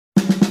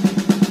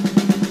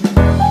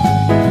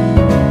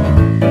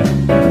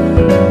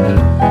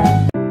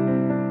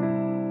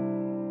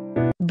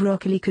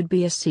broccoli could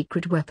be a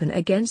secret weapon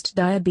against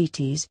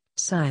diabetes,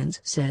 science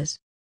says.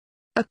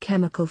 A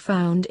chemical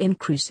found in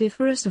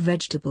cruciferous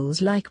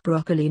vegetables like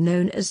broccoli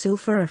known as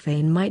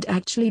sulforaphane might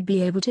actually be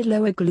able to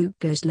lower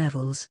glucose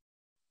levels.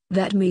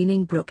 That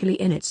meaning broccoli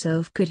in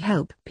itself could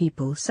help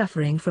people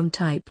suffering from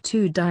type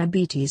 2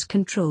 diabetes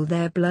control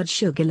their blood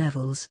sugar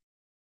levels.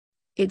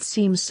 It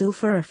seems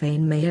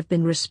sulforaphane may have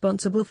been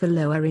responsible for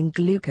lowering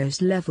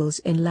glucose levels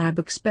in lab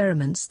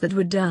experiments that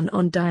were done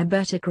on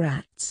diabetic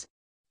rats.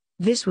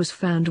 This was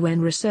found when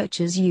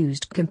researchers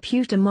used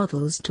computer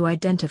models to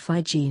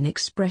identify gene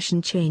expression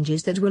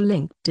changes that were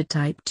linked to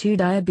type 2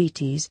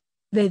 diabetes.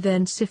 They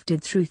then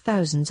sifted through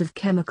thousands of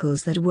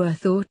chemicals that were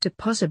thought to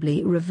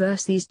possibly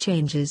reverse these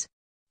changes.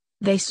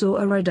 They saw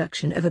a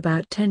reduction of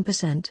about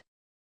 10%.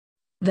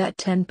 That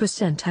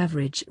 10%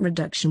 average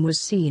reduction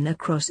was seen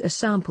across a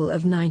sample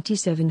of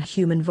 97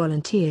 human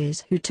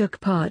volunteers who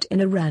took part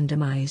in a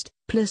randomized,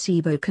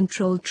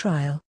 placebo-controlled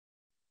trial.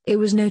 It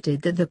was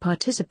noted that the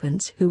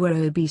participants who were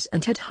obese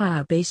and had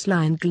higher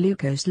baseline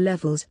glucose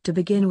levels to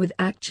begin with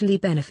actually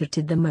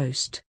benefited the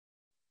most.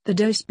 The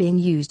dose being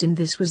used in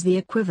this was the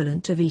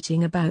equivalent of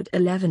eating about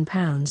 11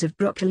 pounds of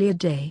broccoli a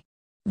day.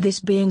 This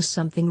being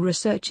something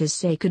researchers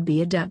say could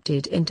be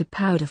adapted into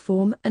powder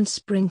form and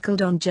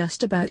sprinkled on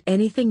just about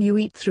anything you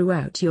eat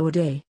throughout your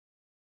day.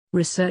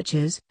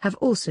 Researchers have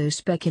also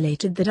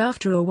speculated that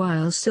after a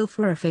while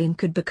sulforaphane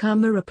could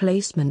become a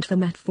replacement for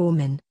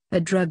metformin, a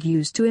drug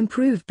used to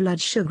improve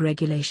blood sugar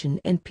regulation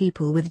in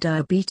people with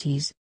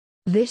diabetes.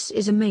 This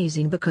is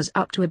amazing because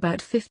up to about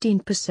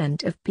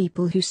 15% of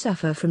people who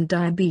suffer from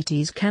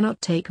diabetes cannot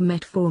take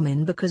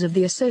metformin because of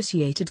the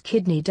associated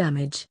kidney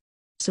damage.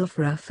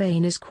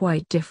 Sulforaphane is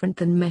quite different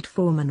than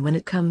metformin when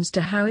it comes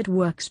to how it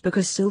works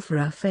because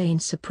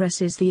sulforaphane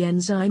suppresses the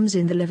enzymes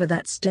in the liver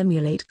that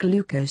stimulate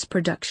glucose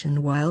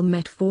production while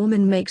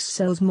metformin makes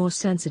cells more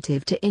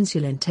sensitive to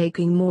insulin,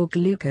 taking more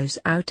glucose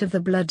out of the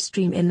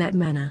bloodstream in that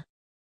manner.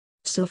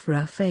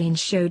 Sulforaphane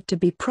showed to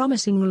be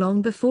promising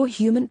long before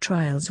human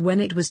trials when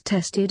it was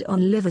tested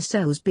on liver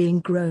cells being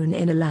grown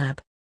in a lab.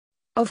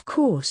 Of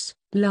course,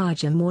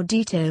 larger, more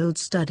detailed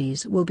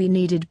studies will be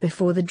needed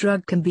before the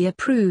drug can be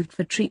approved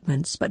for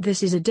treatments, but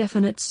this is a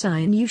definite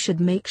sign you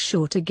should make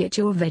sure to get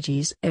your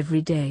veggies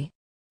every day.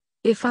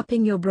 If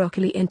upping your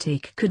broccoli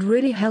intake could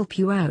really help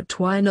you out,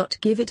 why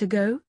not give it a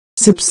go?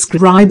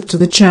 Subscribe to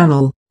the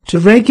channel to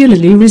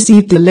regularly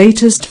receive the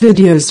latest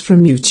videos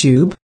from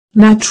YouTube.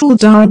 Natural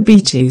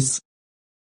Diabetes.